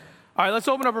All right, let's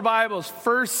open up our Bibles.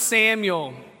 1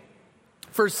 Samuel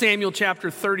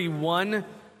chapter 31.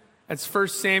 That's 1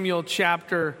 Samuel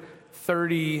chapter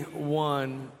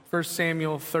 31. 1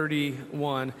 Samuel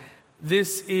 31.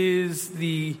 This is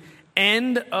the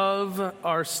end of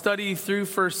our study through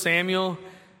 1 Samuel.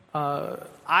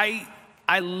 I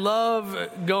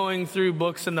love going through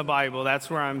books in the Bible. That's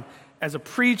where as a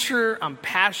preacher, I'm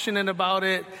passionate about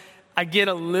it. I get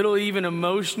a little even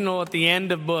emotional at the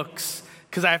end of books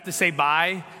because I have to say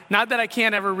bye. Not that I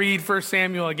can't ever read 1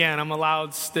 Samuel again. I'm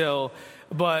allowed still.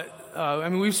 But,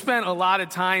 we've spent a lot of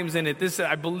times in it. This,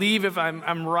 I believe, if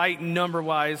I'm right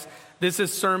number-wise, this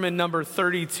is sermon number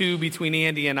 32 between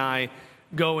Andy and I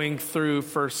going through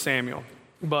 1 Samuel.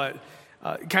 But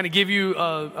kind of give you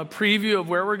a preview of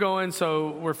where we're going. So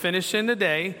we're finishing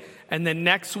today. And then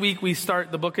next week we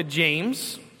start the book of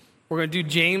James. We're going to do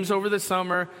James over the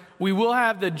summer. We will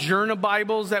have the Journal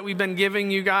Bibles that we've been giving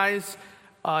you guys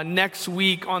next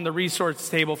week on the resource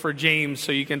table for James,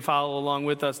 so you can follow along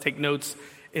with us, take notes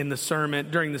in the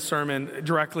sermon, during the sermon,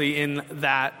 directly in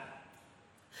that.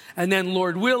 And then,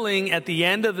 Lord willing, at the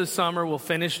end of the summer, we'll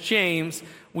finish James.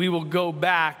 We will go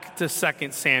back to 2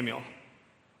 Samuel.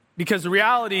 Because the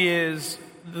reality is,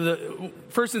 the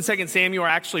 1 and 2 Samuel are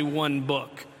actually one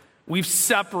book. We've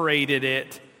separated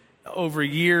it over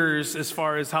years as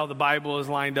far as how the Bible is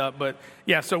lined up. But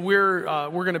yeah, so we're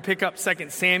going to pick up 2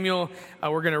 Samuel.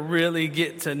 We're going to really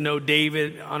get to know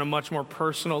David on a much more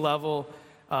personal level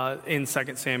in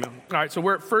 2 Samuel. All right, so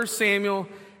we're at 1 Samuel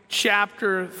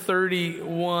chapter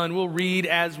 31. We'll read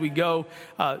as we go.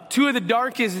 Two of the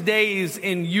darkest days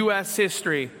in U.S.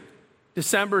 history.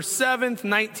 December 7th,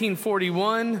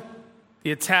 1941,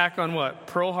 the attack on what?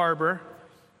 Pearl Harbor.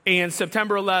 And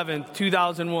September 11th,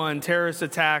 2001, terrorist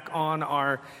attack on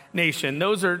our nation.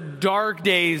 Those are dark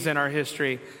days in our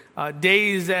history.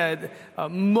 Days that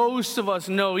most of us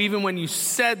know, even when you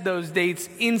said those dates,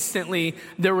 instantly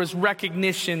there was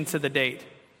recognition to the date.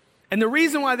 And the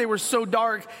reason why they were so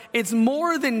dark, it's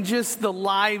more than just the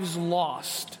lives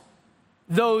lost,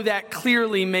 though that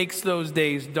clearly makes those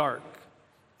days dark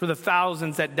for the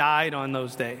thousands that died on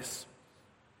those days.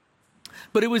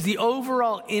 But it was the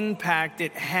overall impact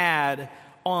it had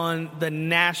on the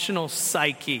national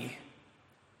psyche.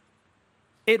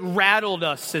 It rattled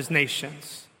us as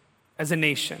nations, as a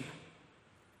nation.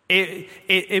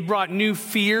 It brought new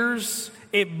fears.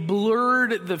 It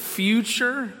blurred the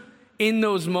future in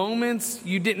those moments.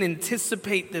 You didn't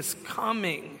anticipate this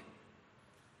coming.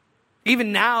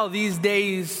 Even now, these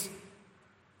days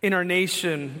in our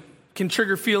nation can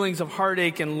trigger feelings of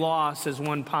heartache and loss as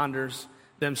one ponders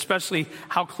them, especially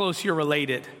how close you're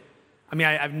related. I mean,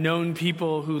 I've known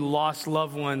people who lost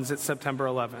loved ones at September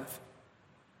 11th.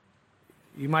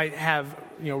 You might have,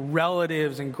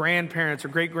 relatives and grandparents or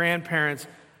great-grandparents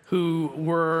who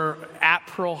were at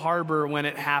Pearl Harbor when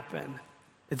it happened.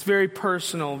 It's very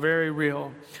personal, very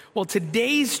real. Well,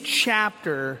 today's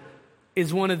chapter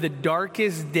is one of the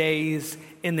darkest days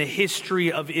in the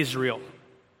history of Israel.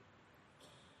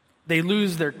 They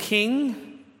lose their king.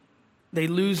 They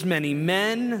lose many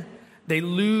men, they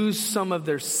lose some of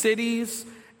their cities,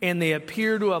 and they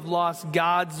appear to have lost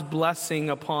God's blessing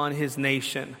upon his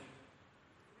nation.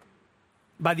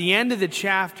 By the end of the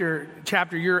chapter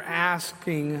you're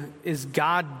asking, is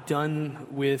God done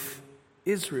with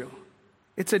Israel?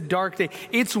 It's a dark day.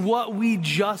 It's what we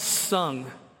just sung.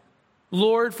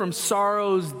 Lord, from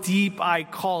sorrow's deep I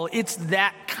call. It's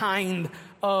that kind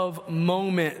of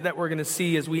moment that we're going to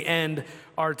see as we end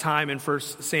our time in 1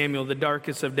 Samuel, the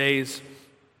darkest of days.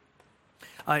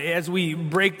 As we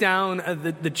break down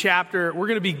the chapter, we're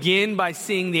going to begin by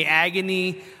seeing the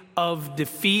agony of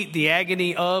defeat, the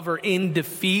agony of or in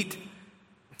defeat.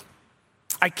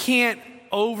 I can't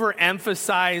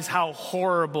overemphasize how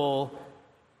horrible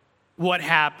what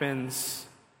happens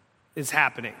is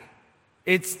happening.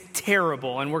 It's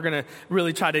terrible, and we're going to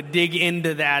really try to dig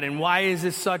into that and why is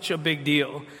this such a big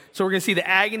deal. So we're going to see the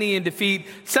agony and defeat.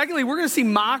 Secondly, we're going to see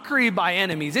mockery by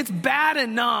enemies. It's bad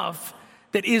enough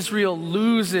that Israel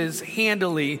loses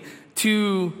handily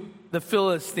to the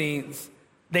Philistines.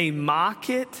 They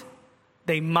mock it.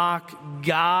 They mock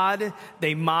God.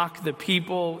 They mock the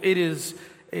people. It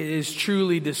is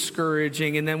truly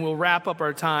discouraging. And then we'll wrap up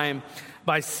our time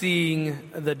by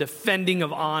seeing the defending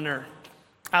of honor.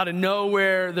 Out of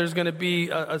nowhere, there's going to be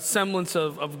a semblance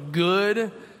of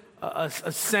good,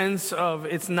 a sense of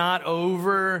it's not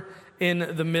over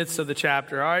in the midst of the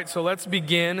chapter. All right, so let's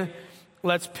begin.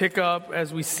 Let's pick up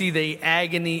as we see the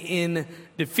agony in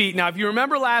defeat. Now, if you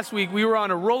remember last week, we were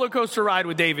on a roller coaster ride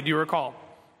with David, do you recall?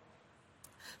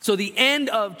 So the end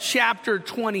of chapter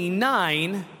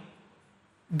 29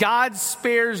 God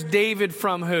spares David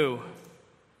from who?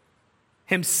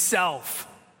 Himself.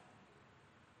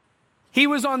 He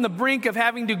was on the brink of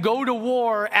having to go to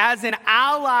war as an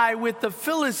ally with the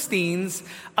Philistines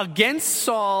against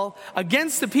Saul,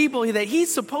 against the people that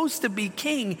he's supposed to be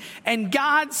king. And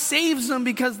God saves him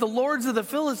because the lords of the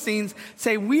Philistines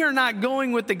say, we are not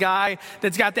going with the guy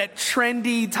that's got that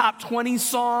trendy top 20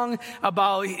 song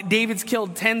about David's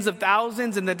killed tens of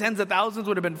thousands, and the tens of thousands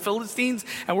would have been Philistines.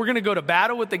 And we're going to go to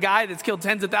battle with the guy that's killed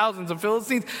tens of thousands of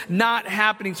Philistines. Not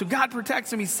happening. So God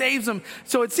protects him. He saves him.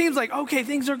 So it seems like, okay,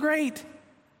 things are great.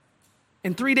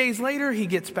 And 3 days later, he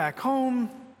gets back home.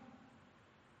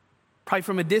 Probably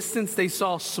from a distance, they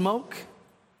saw smoke.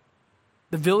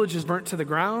 The village is burnt to the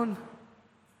ground.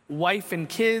 Wife and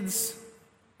kids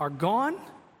are gone.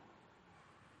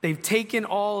 They've taken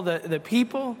all the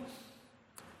people.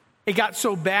 It got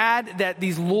so bad that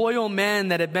these loyal men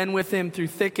that had been with him through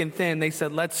thick and thin, they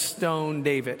said, let's stone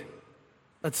David.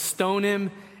 Let's stone him.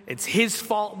 It's his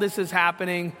fault this is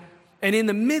happening. And in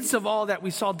the midst of all that, we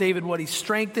saw David, he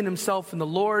strengthened himself in the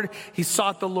Lord. He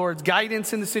sought the Lord's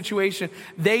guidance in the situation.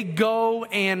 They go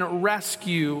and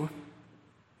rescue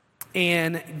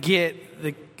and get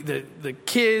the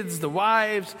kids, the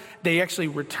wives. They actually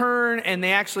return, and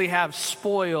they actually have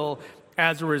spoil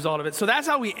as a result of it. So that's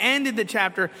how we ended the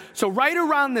chapter. So right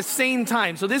around the same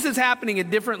time, so this is happening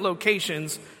at different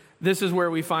locations, this is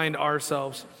where we find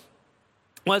ourselves.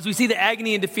 Well, as we see the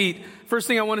agony and defeat, first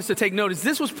thing I want us to take note is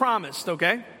this was promised,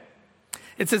 okay?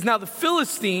 It says, now the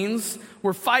Philistines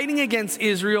were fighting against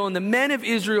Israel, and the men of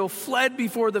Israel fled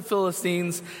before the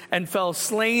Philistines and fell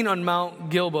slain on Mount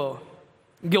Gilboa.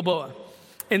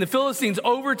 And the Philistines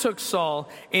overtook Saul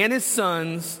and his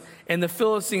sons, and the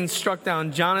Philistines struck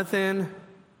down Jonathan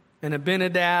and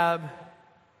Abinadab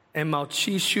and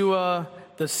Malchishua,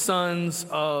 the sons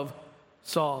of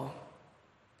Saul.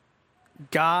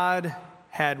 God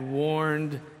had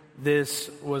warned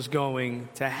this was going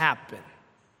to happen.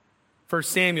 1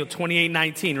 Samuel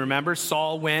 28:19, remember?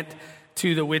 Saul went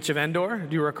to the witch of Endor,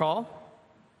 do you recall?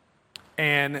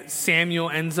 And Samuel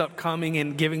ends up coming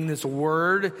and giving this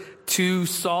word to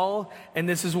Saul. And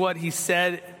this is what he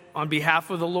said on behalf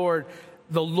of the Lord.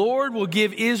 The Lord will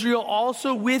give Israel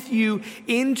also with you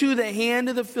into the hand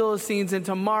of the Philistines, and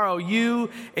tomorrow you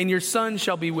and your son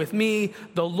shall be with me.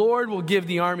 The Lord will give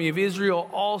the army of Israel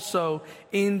also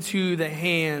into the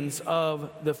hands of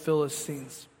the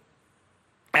Philistines.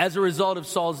 As a result of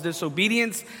Saul's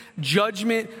disobedience,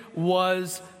 judgment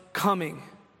was coming.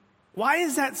 Why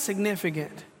is that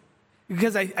significant?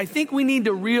 Because I think we need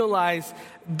to realize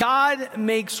God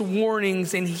makes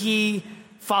warnings and he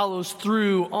follows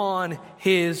through on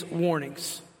his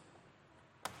warnings.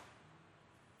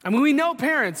 I mean, we know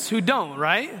parents who don't,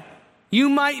 right? You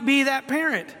might be that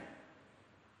parent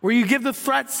where you give the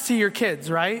threats to your kids,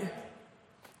 right?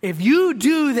 If you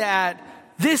do that,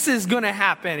 this is going to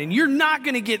happen and you're not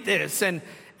going to get this.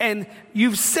 And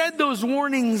you've said those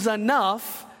warnings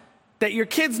enough that your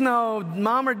kids know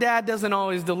mom or dad doesn't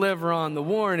always deliver on the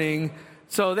warning.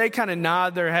 So they kind of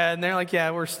nod their head and they're like,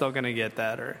 yeah, we're still going to get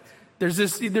that. Or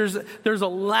there's a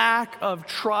lack of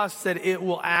trust that it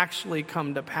will actually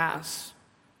come to pass.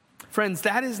 Friends,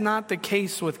 that is not the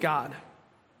case with God.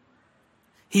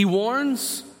 He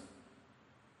warns.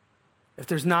 If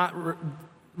there's not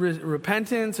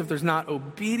repentance, if there's not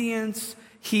obedience,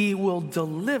 he will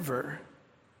deliver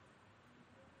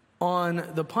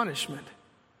on the punishment.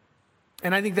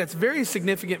 And I think that's very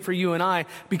significant for you and I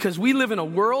because we live in a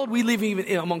world, we live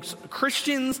even amongst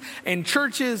Christians and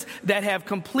churches that have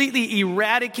completely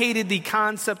eradicated the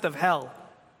concept of hell.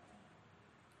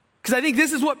 Because I think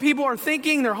this is what people are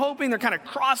thinking, they're hoping, they're kind of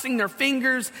crossing their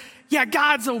fingers. Yeah,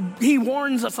 he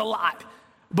warns us a lot.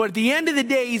 But at the end of the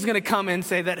day, he's going to come and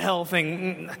say that hell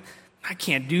thing, I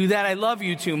can't do that, I love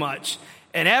you too much.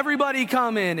 And everybody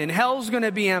come in and hell's going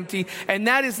to be empty. And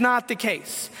that is not the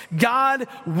case. God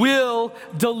will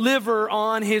deliver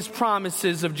on his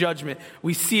promises of judgment.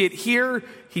 We see it here.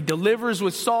 He delivers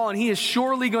with Saul and he is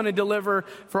surely going to deliver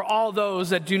for all those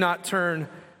that do not turn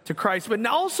to Christ. But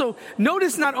also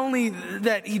notice not only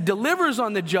that he delivers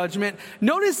on the judgment,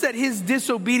 notice that his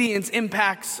disobedience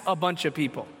impacts a bunch of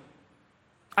people.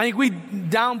 I think we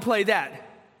downplay that.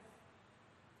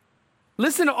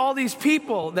 Listen to all these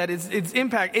people that it's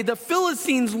impact. The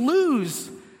Philistines lose.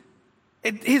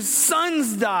 His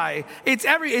sons die.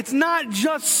 It's not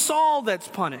just Saul that's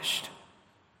punished.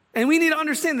 And we need to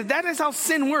understand that is how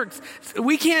sin works.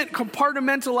 We can't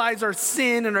compartmentalize our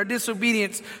sin and our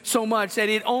disobedience so much that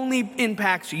it only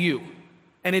impacts you.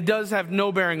 And it does have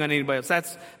no bearing on anybody else.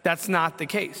 That's not the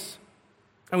case.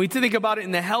 And we think about it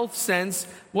in the health sense,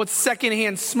 what's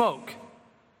secondhand smoke?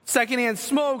 Secondhand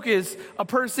smoke is a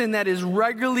person that is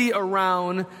regularly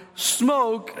around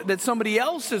smoke that somebody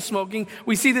else is smoking.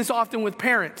 We see this often with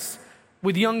parents.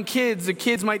 With young kids, the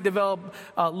kids might develop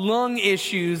lung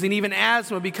issues and even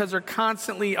asthma because they're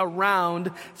constantly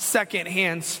around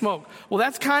secondhand smoke. Well,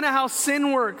 that's kind of how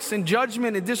sin works, and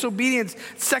judgment and disobedience,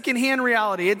 secondhand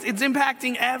reality. It's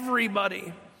impacting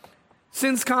everybody.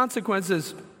 Sin's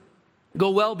consequences go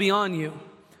well beyond you.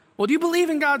 Well, do you believe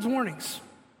in God's warnings?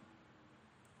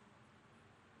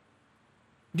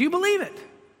 Do you believe it?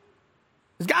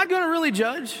 Is God going to really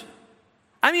judge?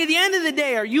 I mean, at the end of the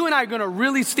day, are you and I going to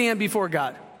really stand before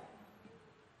God?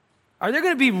 Are there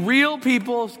going to be real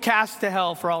people cast to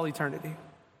hell for all eternity?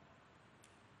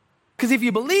 Because if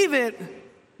you believe it,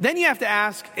 then you have to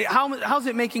ask, how's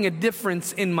it making a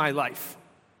difference in my life?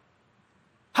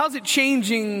 How's it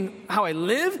changing how I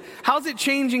live? How's it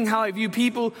changing how I view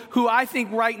people who I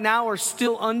think right now are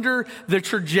still under the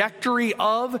trajectory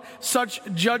of such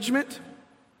judgment?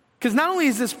 Because not only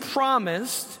is this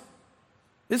promised,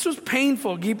 this was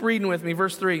painful. Keep reading with me,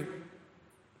 verse 3.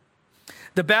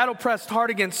 The battle pressed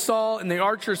hard against Saul, and the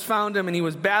archers found him, and he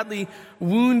was badly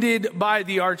wounded by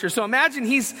the archers. So imagine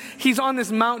he's on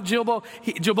this Mount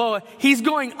Gilboa. He's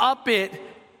going up it.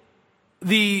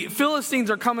 The Philistines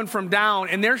are coming from down,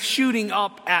 and they're shooting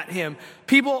up at him.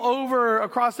 People over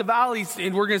across the valleys,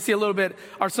 and we're going to see a little bit,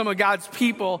 are some of God's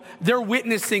people. They're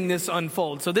witnessing this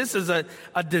unfold. So this is a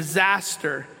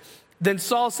disaster. Then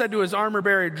Saul said to his armor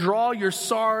bearer, draw your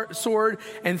sword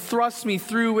and thrust me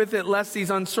through with it, lest these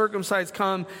uncircumcised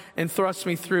come and thrust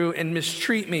me through and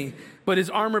mistreat me. But his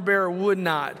armor bearer would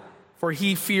not, for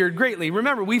he feared greatly.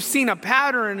 Remember, we've seen a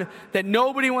pattern that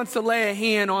nobody wants to lay a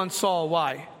hand on Saul.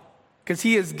 Why? Because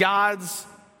he is God's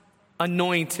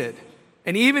anointed.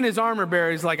 And even his armor bearer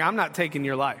is like, I'm not taking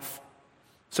your life.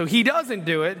 So he doesn't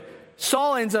do it.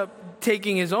 Saul ends up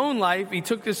taking his own life. He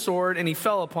took his sword and he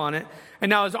fell upon it. And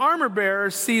now his armor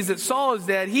bearer sees that Saul is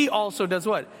dead. He also does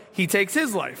what? He takes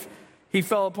his life. He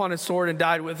fell upon his sword and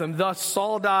died with him. Thus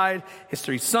Saul died, his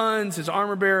 3 sons, his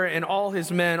armor bearer, and all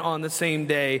his men on the same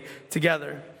day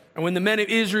together. And when the men of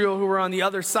Israel who were on the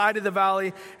other side of the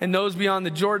valley and those beyond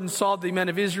the Jordan saw that the men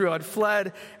of Israel had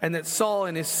fled and that Saul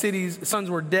and his sons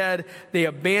were dead, they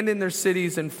abandoned their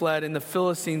cities and fled, and the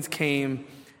Philistines came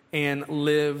and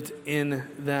lived in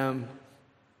them.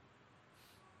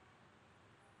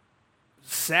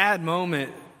 Sad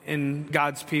moment in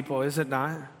God's people, is it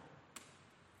not?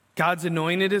 God's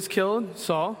anointed is killed,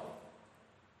 Saul.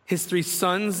 His 3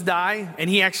 sons die, and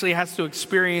he actually has to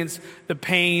experience the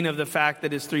pain of the fact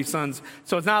that his 3 sons.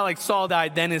 So it's not like Saul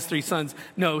died, then his 3 sons.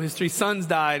 No, his 3 sons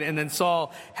died, and then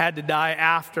Saul had to die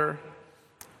after.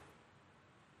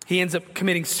 He ends up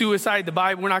committing suicide. The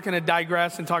Bible, we're not going to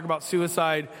digress and talk about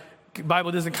suicide. The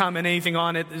Bible doesn't comment anything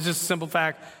on it. It's just a simple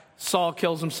fact. Saul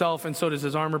kills himself, and so does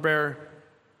his armor bearer.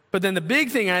 But then the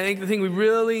big thing, I think the thing we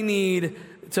really need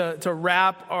to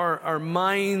wrap our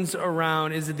minds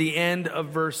around is at the end of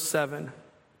verse 7.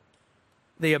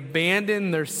 They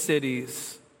abandoned their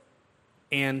cities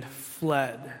and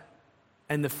fled,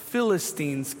 and the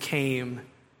Philistines came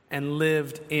and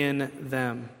lived in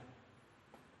them.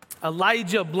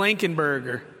 Elijah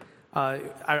Blankenberger,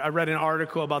 I read an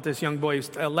article about this young boy. He was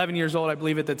 11 years old, I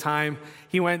believe, at the time.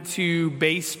 He went to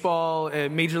baseball,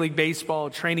 Major League Baseball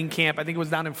training camp. I think it was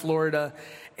down in Florida.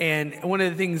 And one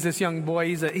of the things, this young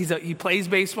boy, he plays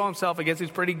baseball himself. I guess he's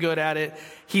pretty good at it.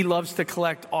 He loves to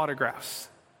collect autographs.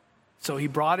 So he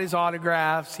brought his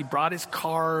autographs. He brought his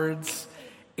cards.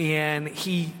 And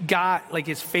he got like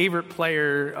his favorite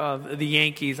player of the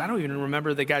Yankees. I don't even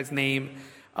remember the guy's name.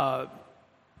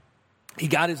 He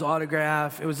got his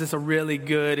autograph. It was just a really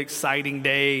good, exciting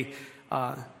day.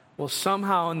 Well,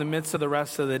 somehow in the midst of the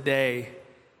rest of the day,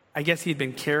 I guess he'd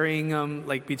been carrying him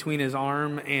like between his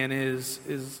arm and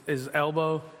his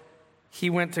elbow. He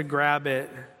went to grab it,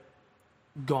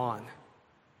 gone.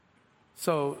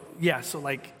 So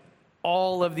like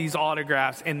all of these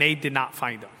autographs, and they did not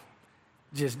find him.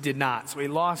 Just did not. So he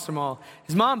lost them all.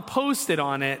 His mom posted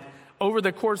on it over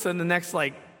the course of the next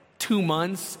 2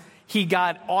 months. He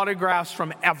got autographs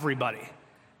from everybody.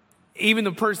 Even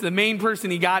the main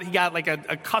person he got like a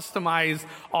customized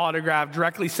autograph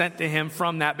directly sent to him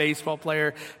from that baseball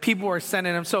player. People were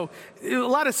sending him. So a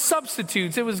lot of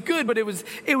substitutes. It was good, but it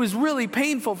was really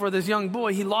painful for this young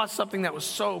boy. He lost something that was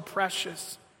so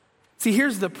precious. See,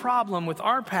 here's the problem with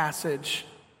our passage.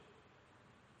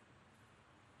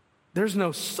 There's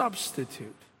no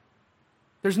substitute.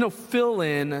 There's no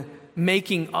fill-in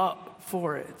making up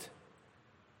for it.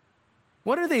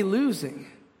 What are they losing?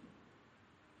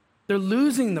 They're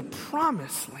losing the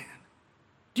promised land.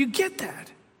 Do you get that?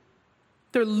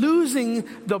 They're losing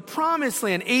the promised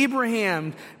land.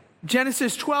 Abraham,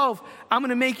 Genesis 12, I'm going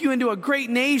to make you into a great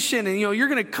nation, and you're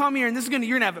going to come here, and you're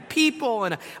going to have a people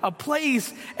and a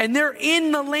place, and they're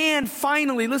in the land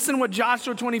finally. Listen to what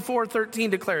Joshua 24:13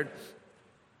 declared.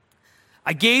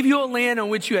 I gave you a land on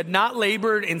which you had not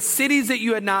labored, and cities that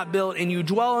you had not built, and you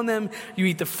dwell in them. You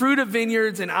eat the fruit of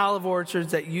vineyards and olive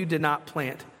orchards that you did not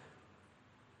plant.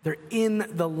 They're in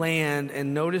the land,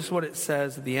 and notice what it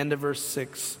says at the end of verse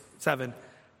 7.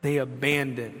 They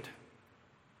abandoned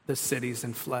the cities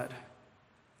and fled.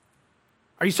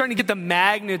 Are you starting to get the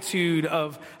magnitude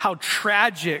of how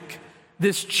tragic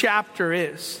this chapter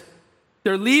is?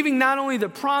 They're leaving not only the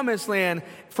promised land,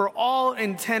 for all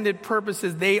intended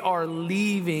purposes, they are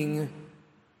leaving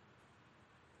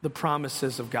the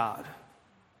promises of God.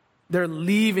 They're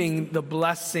leaving the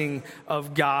blessing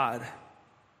of God.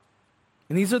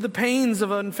 And these are the pains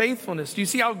of unfaithfulness. Do you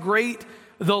see how great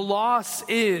the loss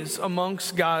is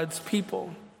amongst God's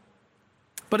people?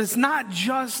 But it's not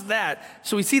just that.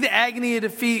 So we see the agony of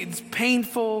defeat. It's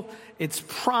painful. It's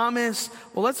promise.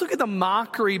 Well, let's look at the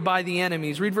mockery by the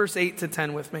enemies. Read verse 8 to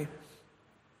 10 with me.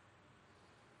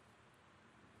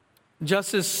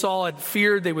 Just as Saul had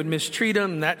feared they would mistreat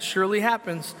him, and that surely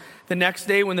happens. The next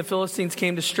day when the Philistines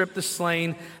came to strip the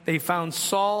slain, they found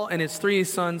Saul and his 3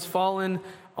 sons fallen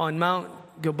on Mount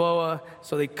Gilboa.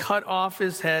 So they cut off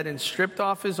his head and stripped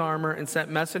off his armor and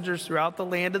sent messengers throughout the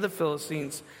land of the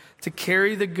Philistines to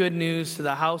carry the good news to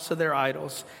the house of their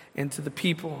idols and to the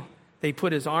people. They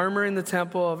put his armor in the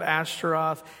temple of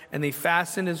Ashtaroth, and they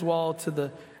fastened his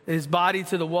body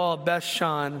to the wall of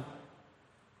Bethshan.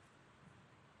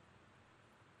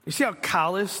 You see how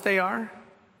callous they are?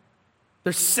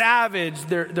 They're savage.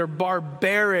 They're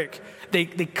barbaric. They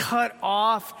cut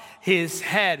off his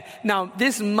head. Now,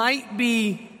 this might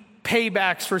be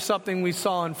paybacks for something we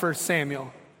saw in 1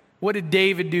 Samuel. What did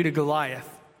David do to Goliath,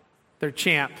 their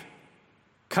champ?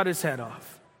 Cut his head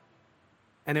off.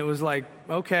 And it was like,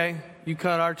 okay, you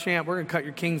cut our champ, we're going to cut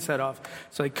your king's head off.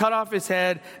 So they cut off his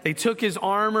head. They took his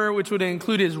armor, which would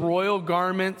include his royal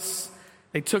garments.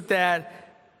 They took that.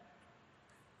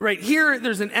 Right here,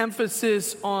 there's an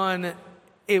emphasis on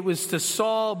it was to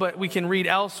Saul, but we can read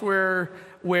elsewhere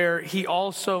where he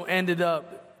also ended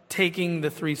up taking the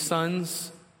 3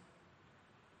 sons.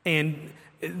 And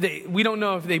we don't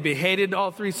know if they beheaded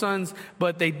all 3 sons,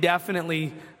 but they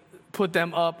definitely put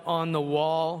them up on the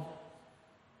wall.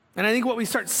 And I think what we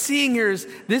start seeing here is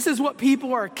this is what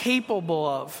people are capable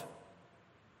of,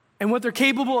 and what they're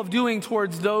capable of doing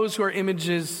towards those who are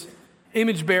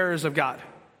image bearers of God.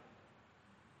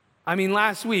 I mean,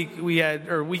 last week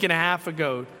or a week and a half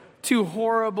ago, 2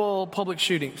 horrible public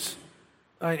shootings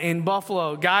in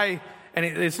Buffalo. Guy, and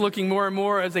it's looking more and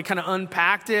more as they kind of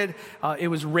unpacked it. It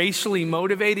was racially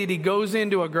motivated. He goes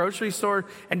into a grocery store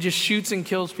and just shoots and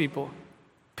kills people.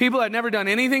 People had never done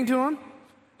anything to him,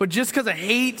 but just because of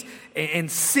hate and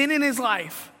sin in his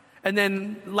life. And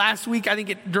then last week, I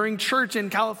think during church in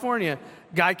California,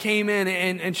 guy came in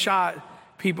and shot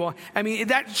people. I mean,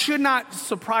 that should not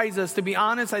surprise us. To be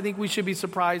honest, I think we should be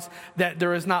surprised that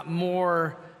there is not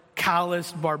more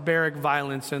callous, barbaric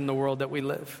violence in the world that we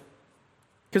live.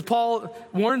 Because Paul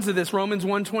warns of this, Romans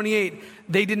 1:28.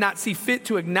 They did not see fit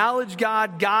to acknowledge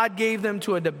God. God gave them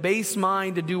to a debased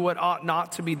mind to do what ought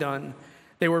not to be done.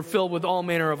 They were filled with all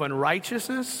manner of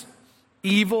unrighteousness,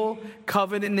 evil,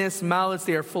 covetousness, malice.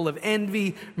 They are full of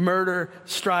envy, murder,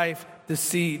 strife,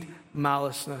 deceit,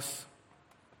 maliceness.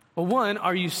 Well, one,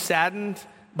 are you saddened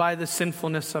by the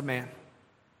sinfulness of man?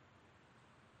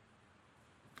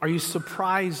 Are you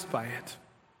surprised by it?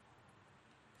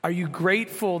 Are you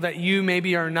grateful that you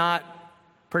maybe are not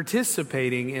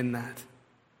participating in that?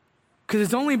 Because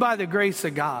it's only by the grace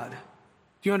of God.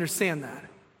 Do you understand that?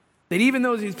 That even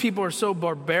though these people are so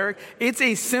barbaric, it's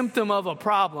a symptom of a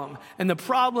problem. And the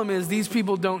problem is these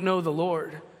people don't know the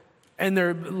Lord. And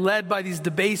they're led by these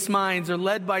debased minds. They're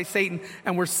led by Satan.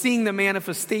 And we're seeing the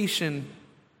manifestation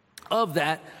of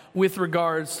that with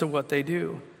regards to what they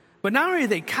do. But not only are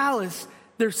they callous,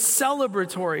 they're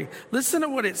celebratory. Listen to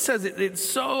what it says. It's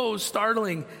so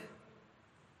startling.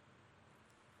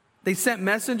 They sent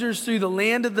messengers through the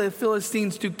land of the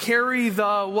Philistines to carry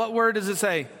the, what word does it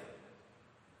say?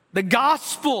 The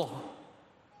gospel.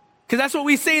 Because that's what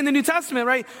we say in the New Testament,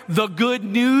 right? The good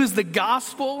news, the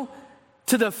gospel.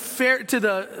 To the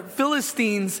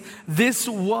Philistines, this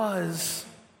was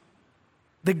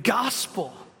the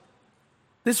gospel.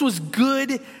 This was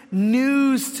good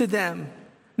news to them.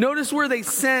 Notice where they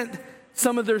sent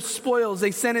some of their spoils.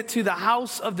 They sent it to the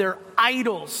house of their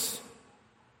idols.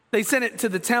 They sent it to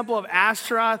the temple of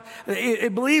Ashtaroth. We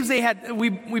believe they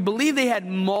had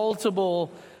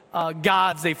multiple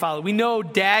gods they followed. We know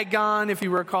Dagon, if you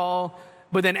recall,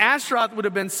 but then Ashtaroth would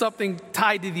have been something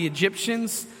tied to the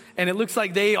Egyptians, and it looks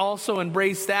like they also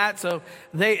embraced that. So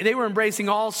they were embracing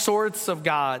all sorts of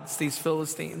gods, these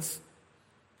Philistines,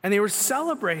 and they were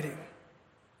celebrating.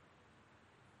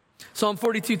 Psalm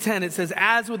 42:10, it says,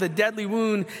 as with a deadly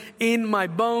wound in my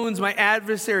bones, my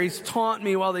adversaries taunt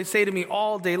me while they say to me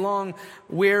all day long,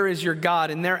 where is your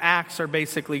God? And their acts are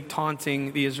basically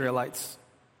taunting the Israelites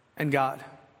and God,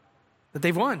 that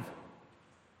they've won,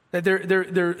 that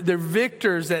they're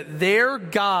victors, that their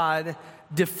God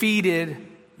defeated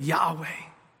Yahweh.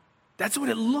 That's what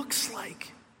it looks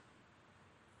like.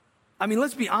 I mean,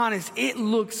 let's be honest, it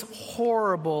looks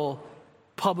horrible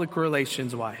public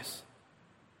relations wise.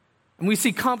 And we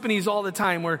see companies all the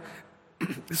time where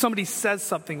somebody says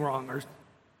something wrong or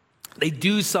they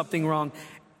do something wrong,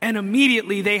 and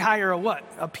immediately they hire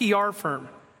a PR firm.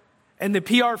 And the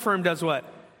PR firm does what?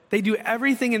 They do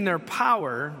everything in their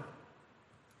power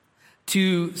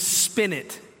to spin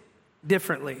it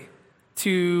differently,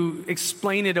 to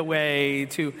explain it away,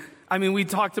 we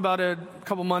talked about it a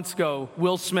couple months ago,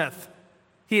 Will Smith.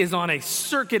 He is on a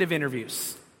circuit of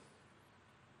interviews.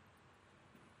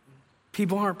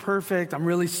 People aren't perfect. I'm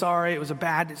really sorry. It was a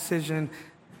bad decision.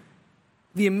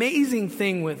 The amazing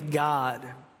thing with God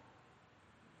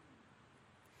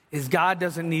is God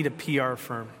doesn't need a PR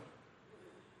firm.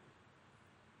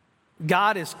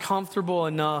 God is comfortable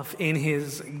enough in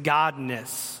his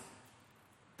godness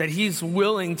that he's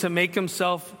willing to make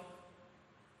himself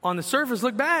on the surface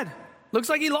look bad. Looks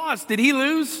like he lost. Did he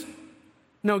lose?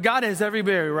 No, God has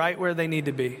everybody right where they need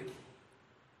to be.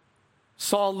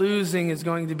 Saul losing is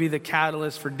going to be the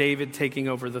catalyst for David taking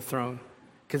over the throne,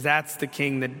 because that's the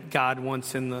king that God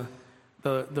wants in the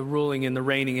ruling and the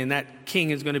reigning, and that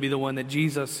king is going to be the one that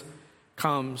Jesus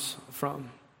comes from.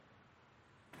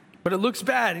 But it looks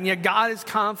bad, and yet God is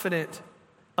confident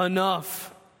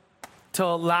enough to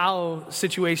allow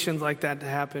situations like that to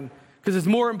happen, because it's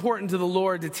more important to the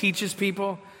Lord to teach his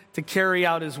people to carry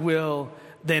out his will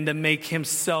than to make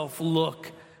himself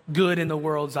look good in the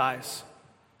world's eyes.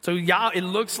 So it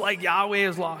looks like Yahweh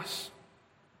is lost.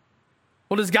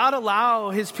 Well, does God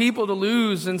allow his people to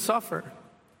lose and suffer?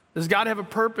 Does God have a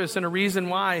purpose and a reason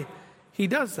why he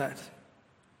does that?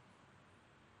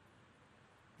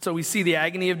 So we see the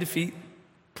agony of defeat,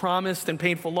 promised and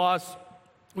painful loss.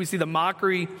 We see the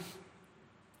mockery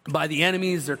by the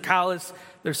enemies. They're callous,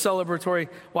 they're celebratory.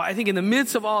 Well, I think in the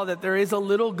midst of all that, there is a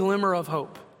little glimmer of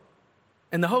hope.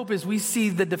 And the hope is we see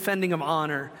the defending of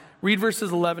honor. Read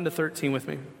verses 11 to 13 with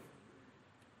me.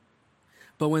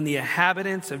 But when the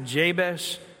inhabitants of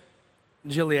Jabesh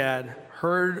Gilead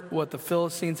heard what the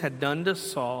Philistines had done to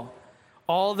Saul,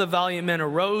 all the valiant men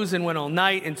arose and went all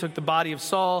night and took the body of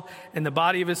Saul and the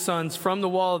body of his sons from the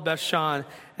wall of Bethshan,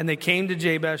 and they came to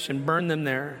Jabesh and burned them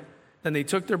there. Then they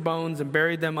took their bones and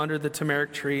buried them under the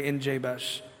tamarisk tree in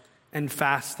Jabesh and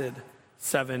fasted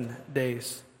 7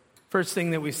 days. First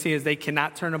thing that we see is they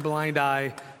cannot turn a blind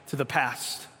eye to the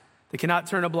past. They cannot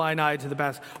turn a blind eye to the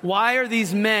past. Why are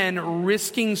these men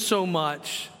risking so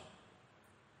much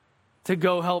to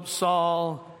go help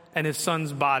Saul and his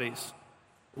sons' bodies?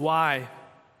 Why?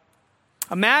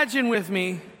 Imagine with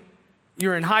me,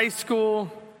 you're in high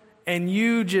school and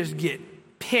you just get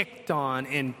picked on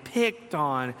and picked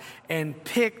on and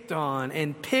picked on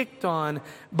and picked on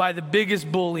by the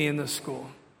biggest bully in the school.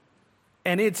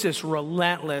 And it's just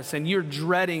relentless, and you're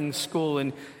dreading school,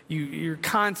 and you're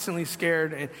constantly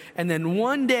scared. And then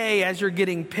one day, as you're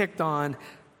getting picked on,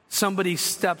 somebody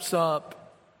steps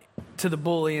up to the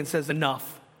bully and says,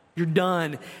 enough, you're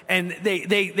done. And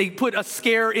they put a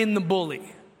scare in the bully.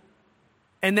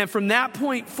 And then from that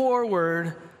point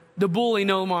forward, the bully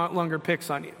no longer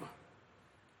picks on you.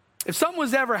 If something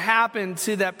was ever happened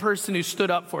to that person who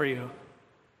stood up for you,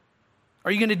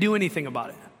 are you going to do anything about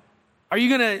it? Are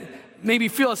you going to maybe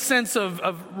feel a sense of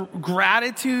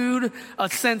gratitude, a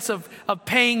sense of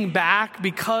paying back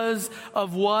because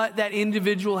of what that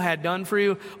individual had done for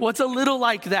you? Well, it's a little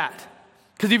like that.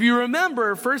 Because if you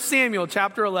remember 1 Samuel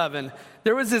chapter 11,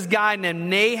 there was this guy named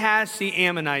Nahash the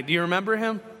Ammonite. Do you remember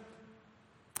him?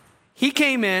 He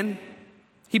came in,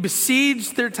 he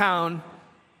besieged their town,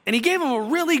 and he gave them a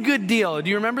really good deal. Do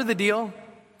you remember the deal?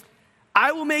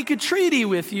 I will make a treaty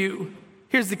with you.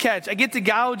 Here's the catch. I get to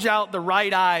gouge out the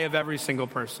right eye of every single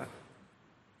person.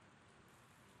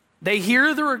 They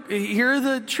hear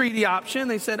the treaty option.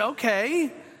 They said,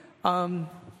 okay,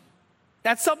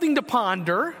 that's something to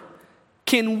ponder.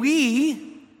 Can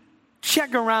we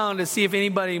check around to see if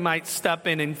anybody might step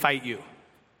in and fight you?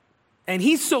 And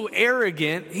he's so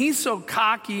arrogant. He's so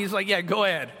cocky. He's like, yeah, go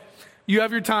ahead. You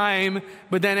have your time,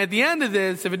 but then at the end of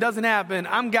this, if it doesn't happen,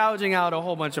 I'm gouging out a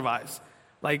whole bunch of eyes.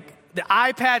 Like, the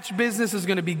eye patch business is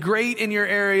going to be great in your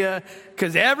area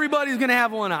because everybody's going to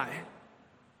have one eye.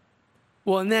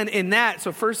 Well, and then in that,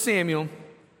 so 1 Samuel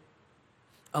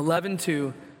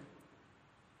 11:2,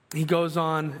 he goes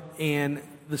on, and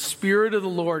the Spirit of the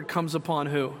Lord comes upon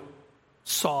who?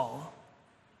 Saul.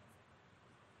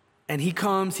 And he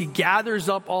comes, he gathers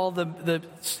up all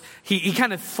he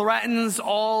kind of threatens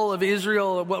all of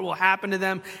Israel of what will happen to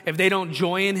them if they don't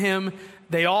join him.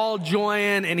 They all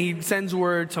join, and he sends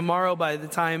word, tomorrow by the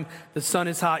time the sun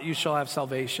is hot, you shall have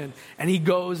salvation. And he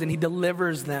goes and he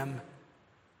delivers them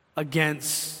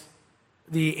against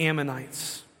the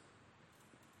Ammonites.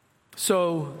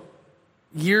 So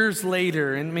years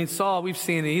later, and I mean, Saul, we've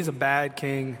seen it, he's a bad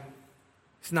king.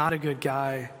 He's not a good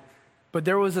guy. But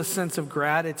there was a sense of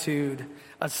gratitude,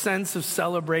 a sense of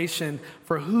celebration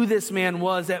for who this man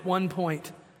was at one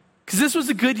point. Because this was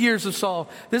the good years of Saul.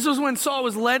 This was when Saul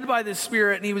was led by the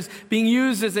Spirit and he was being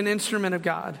used as an instrument of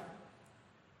God.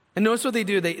 And notice what they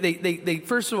do. They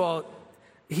first of all,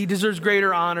 he deserves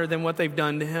greater honor than what they've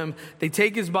done to him. They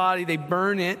take his body, they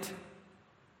burn it.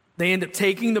 They end up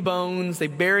taking the bones, they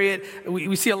bury it.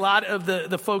 We see a lot of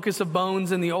the focus of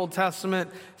bones in the Old Testament,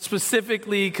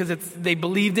 specifically because they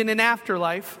believed in an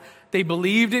afterlife. They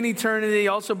believed in eternity. They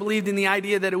also believed in the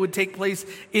idea that it would take place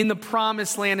in the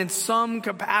promised land in some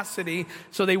capacity.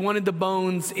 So they wanted the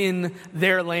bones in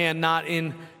their land, not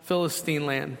in Philistine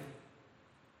land.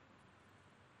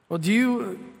 Well, do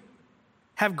you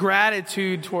have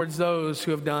gratitude towards those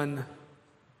who have done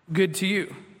good to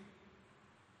you?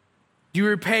 Do you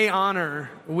repay honor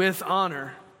with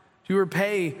honor? Do you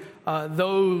repay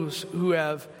those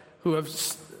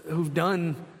who've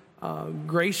done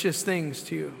gracious things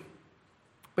to you?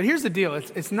 But here's the deal.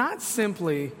 It's not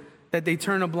simply that they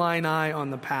turn a blind eye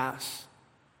on the past.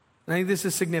 And I think this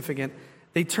is significant.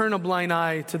 They turn a blind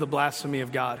eye to the blasphemy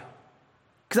of God.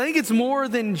 Because I think it's more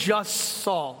than just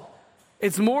Saul.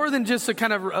 It's more than just a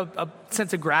kind of a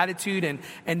sense of gratitude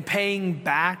and paying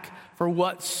back for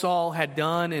what Saul had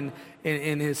done and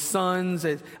his sons.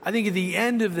 I think at the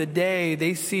end of the day,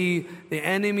 they see the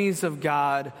enemies of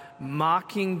God,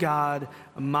 mocking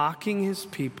his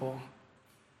people,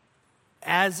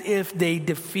 as if they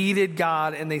defeated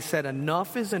God and they said,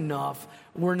 enough is enough.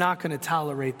 We're not going to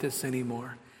tolerate this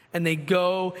anymore. And they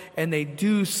go and they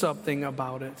do something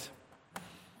about it.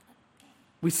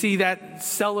 We see that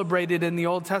celebrated in the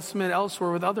Old Testament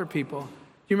elsewhere with other people. Do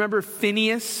you remember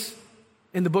Phinehas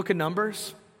in the book of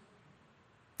Numbers?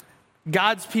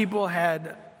 God's people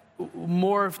had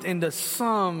morphed into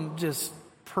some just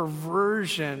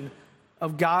perversion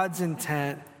of God's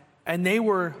intent, and they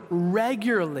were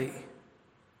regularly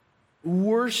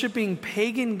worshiping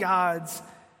pagan gods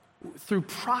through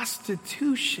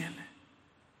prostitution.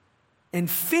 And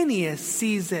Phinehas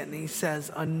sees it and he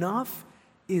says, enough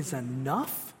is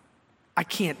enough. I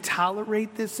can't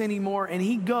tolerate this anymore. And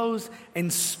he goes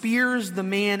and spears the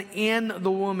man and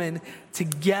the woman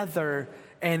together,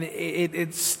 and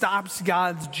it stops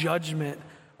God's judgment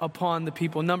upon the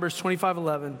people. Numbers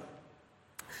 25:11.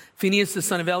 Phinehas, the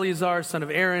son of Eleazar, son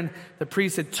of Aaron, the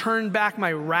priest, had turned back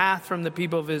my wrath from the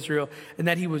people of Israel, and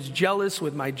that he was jealous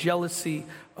with my jealousy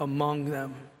among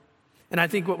them. And I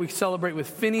think what we celebrate with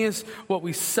Phinehas, what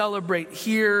we celebrate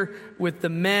here with the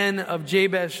men of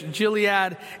Jabesh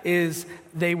Gilead, is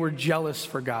they were jealous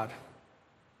for God.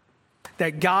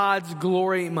 That God's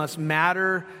glory must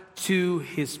matter to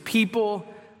his people.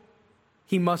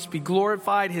 He must be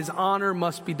glorified. His honor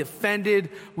must be defended.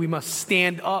 We must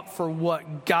stand up for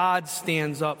what God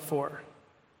stands up for.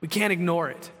 We can't ignore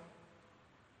it.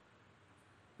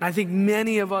 And I think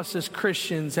many of us as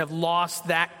Christians have lost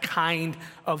that kind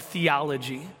of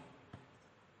theology.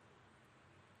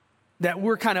 That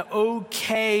we're kind of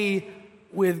okay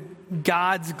with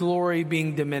God's glory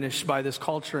being diminished by this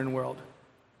culture and world.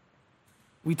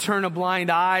 We turn a blind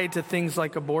eye to things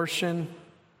like abortion.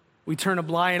 We turn a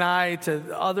blind eye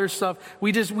to other stuff.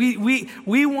 We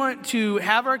want to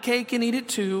have our cake and eat it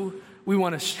too. We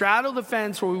want to straddle the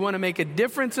fence where we want to make a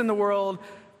difference in the world.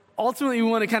 Ultimately, we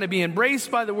want to kind of be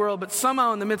embraced by the world, but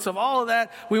somehow in the midst of all of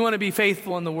that, we want to be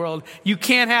faithful in the world. You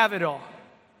can't have it all.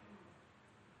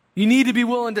 You need to be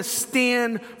willing to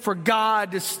stand for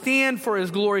God, to stand for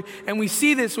his glory. And we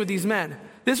see this with these men.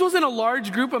 This wasn't a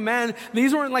large group of men.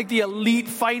 These weren't like the elite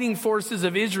fighting forces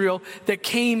of Israel that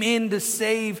came in to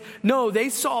save. No, they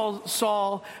saw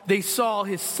Saul. They saw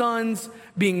his sons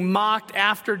being mocked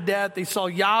after death. They saw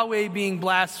Yahweh being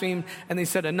blasphemed. And they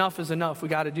said, enough is enough. We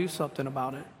got to do something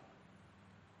about it.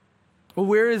 Well,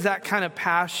 where is that kind of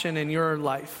passion in your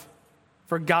life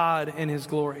for God and his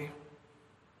glory?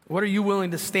 What are you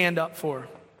willing to stand up for?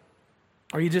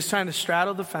 Are you just trying to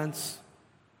straddle the fence?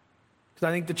 Because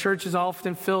I think the church is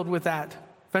often filled with that,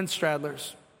 fence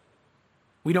straddlers.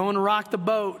 We don't want to rock the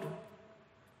boat.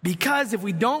 Because if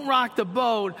we don't rock the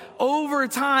boat, over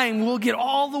time, we'll get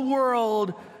all the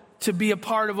world to be a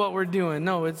part of what we're doing.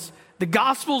 No, the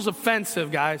gospel's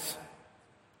offensive, guys.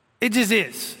 It just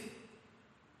is.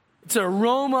 It's an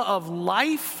aroma of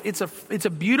life. It's a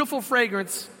beautiful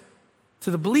fragrance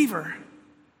to the believer.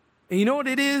 And you know what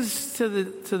it is to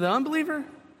the unbeliever?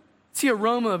 It's the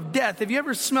aroma of death. Have you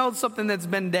ever smelled something that's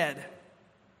been dead?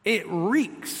 It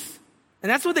reeks. And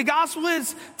that's what the gospel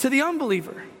is to the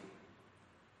unbeliever.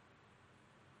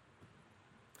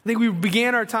 I think we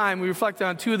began our time, we reflected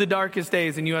on two of the darkest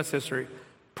days in U.S. history.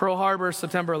 Pearl Harbor,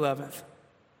 September 11th.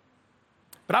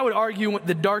 But I would argue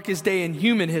the darkest day in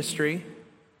human history,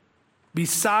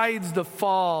 besides the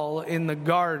fall in the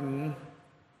garden,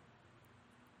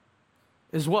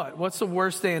 is what? What's the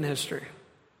worst day in history?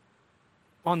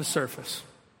 On the surface.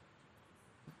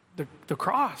 The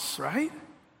cross, right?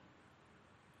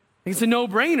 It's a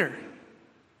no-brainer.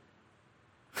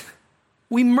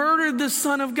 We murdered the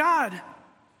Son of God.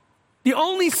 The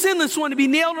only sinless one to be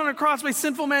nailed on a cross by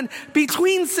sinful men,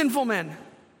 between sinful men.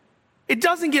 It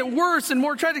doesn't get worse and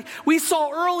more tragic. We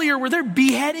saw earlier where they're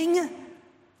beheading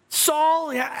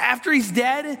Saul after he's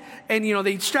dead, and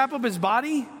they strap up his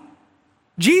body.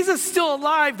 Jesus still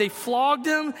alive. They flogged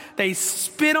him. They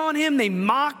spit on him. They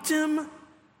mocked him. Do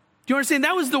you understand?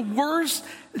 That was the worst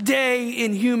day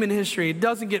in human history. It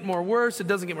doesn't get more worse. It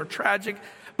doesn't get more tragic.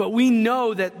 But we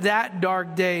know that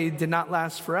dark day did not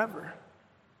last forever.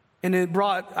 And it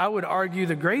brought, I would argue,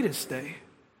 the greatest day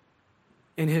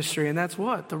in history. And that's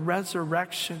what? The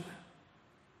resurrection.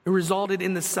 It resulted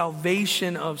in the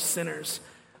salvation of sinners.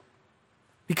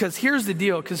 Because here's the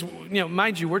deal. Because,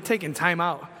 mind you, we're taking time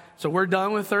out. So we're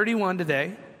done with 31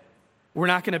 today. We're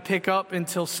not going to pick up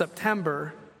until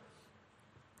September.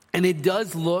 And it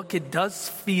does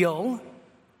feel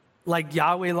like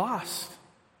Yahweh lost.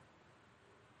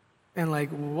 And like,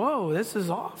 whoa, this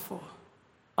is awful.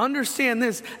 Understand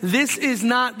this. This is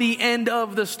not the end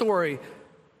of the story.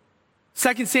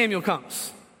 2 Samuel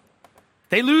comes.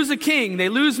 They lose a king. They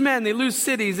lose men. They lose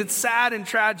cities. It's sad and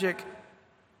tragic.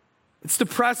 It's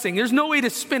depressing. There's no way to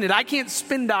spin it. I can't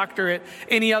spin doctor it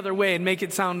any other way and make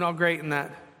it sound all great in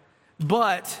that.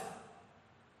 But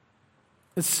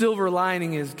the silver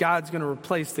lining is God's going to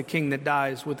replace the king that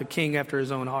dies with a king after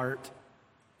his own heart.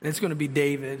 And it's going to be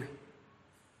David.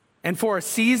 And for a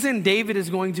season, David is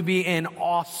going to be an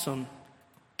awesome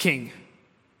king.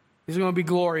 He's going to be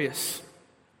glorious.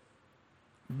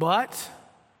 But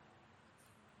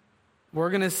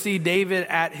we're going to see David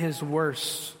at his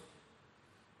worst.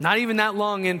 Not even that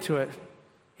long into it.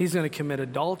 He's going to commit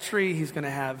adultery. He's going to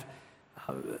have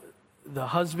the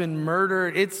husband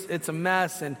murdered. It's a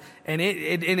mess. And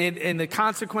the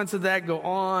consequences of that go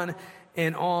on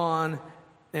and on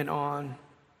and on.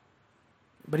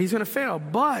 But he's going to fail.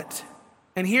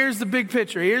 And here's the big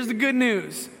picture. Here's the good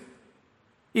news.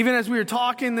 Even as we were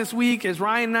talking this week, as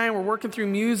Ryan and I were working through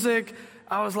music,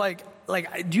 I was like,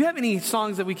 do you have any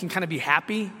songs that we can kind of be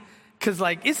happy? Because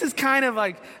this is kind of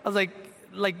I was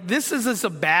like, this is just a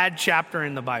bad chapter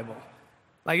in the Bible.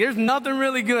 There's nothing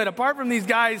really good. Apart from these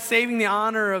guys saving the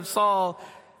honor of Saul,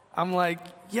 I'm like,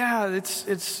 yeah, it's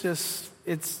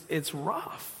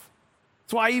rough.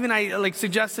 That's why even I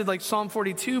suggested Psalm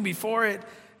 42 before it,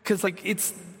 because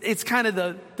it's kind of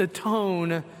the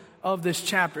tone of this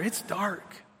chapter. It's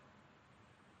dark.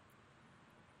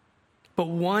 But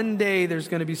one day there's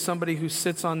going to be somebody who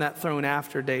sits on that throne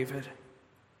after David.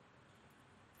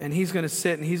 And he's going to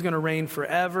sit and he's going to reign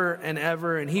forever and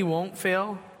ever, and he won't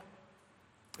fail.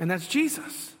 And that's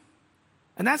Jesus.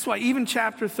 And that's why even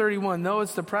chapter 31, though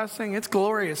it's depressing, it's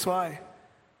glorious. Why?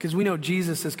 Because we know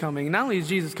Jesus is coming. Not only is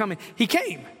Jesus coming, he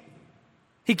came.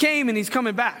 He came and he's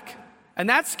coming back. And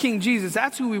that's King Jesus.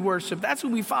 That's who we worship. That's who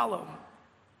we follow.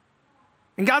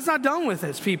 And God's not done with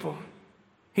his people.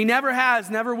 He never has,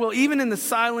 never will. Even in the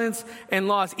silence and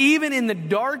loss, even in the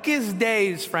darkest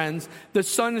days, friends, the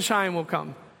sunshine will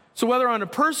come. So whether on a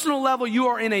personal level you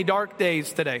are in a dark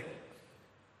days today,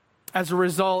 as a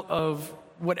result of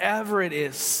whatever it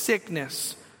is,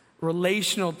 sickness,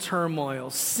 relational turmoil,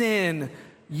 sin,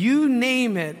 you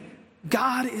name it,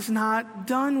 God is not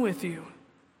done with you.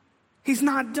 He's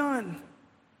not done.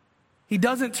 He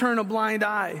doesn't turn a blind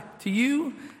eye to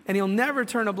you, and he'll never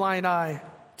turn a blind eye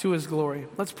to his glory.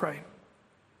 Let's pray.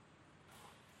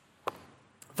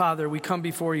 Father, we come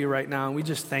before you right now, and we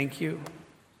just thank you.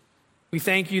 We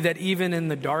thank you that even in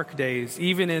the dark days,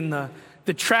 even in the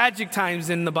The tragic times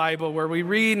in the Bible where we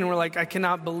read and we're like, I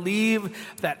cannot believe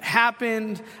that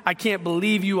happened. I can't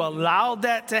believe you allowed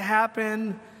that to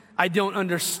happen. I don't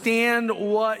understand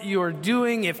what you're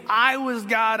doing. If I was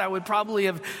God, I would probably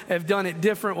have done it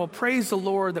different. Well, praise the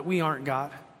Lord that we aren't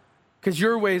God, because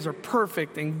your ways are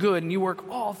perfect and good, and you work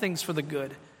all things for the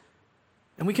good.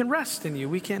 And we can rest in you.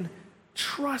 We can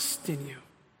trust in you.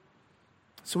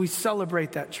 So we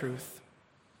celebrate that truth.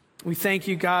 We thank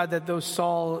you, God, that though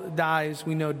Saul dies,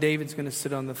 we know David's going to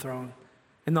sit on the throne.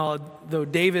 And though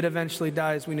David eventually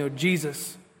dies, we know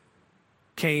Jesus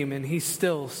came and he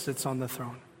still sits on the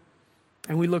throne.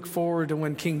 And we look forward to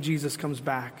when King Jesus comes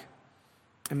back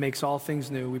and makes all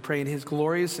things new. We pray in his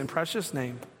glorious and precious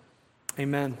name. Amen.